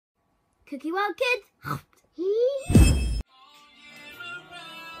Cookie World Kids.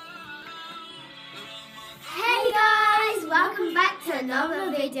 Hey guys, welcome back to another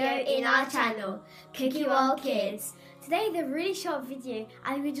video in our channel, Cookie World Kids. Today is a really short video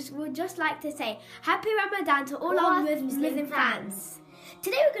and we would just like to say Happy Ramadan to all our Muslim fans.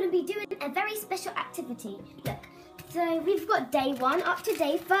 Today we're going to be doing a very special activity. Look, so we've got day 1 up to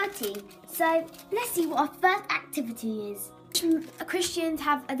day 30. So let's see what our first activity is. Christians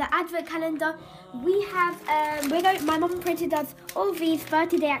have the Advent calendar. We have, my mum printed us all these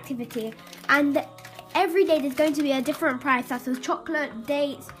 30-day activity, and every day there's going to be a different price. That's so chocolate,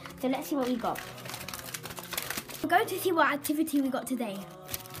 dates. So let's see what we got. We're going to see what activity we got today.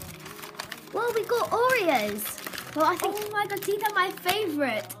 Well, we got Oreos. Well, I think, oh my god, these are my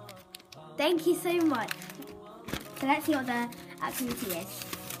favourite. Thank you so much. So let's see what the activity is.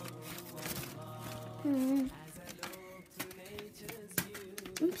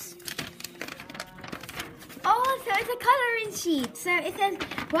 Oops. Oh, so it's a colouring sheet. So it says,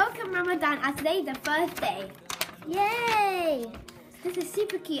 welcome Ramadan, as today is the first day. Yay! This is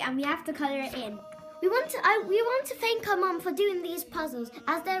super cute and we have to colour it in. We want to thank our mum for doing these puzzles,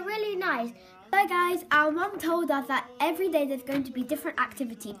 as they're really nice. So guys, our mum told us that every day there's going to be different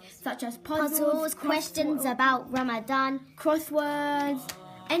activities, such as puzzles, questions about Ramadan, crosswords,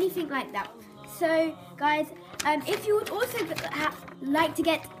 anything like that. So guys, if you would also like to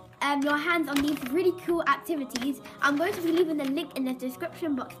get your hands on these really cool activities, I'm going to be leaving the link in the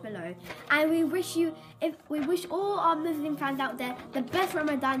description box below. And we wish all our Muslim fans out there the best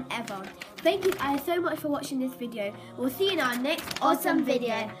Ramadan ever. Thank you guys so much for watching this video. We'll see you in our next awesome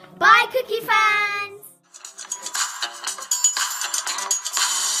video. Bye, Cookie fans!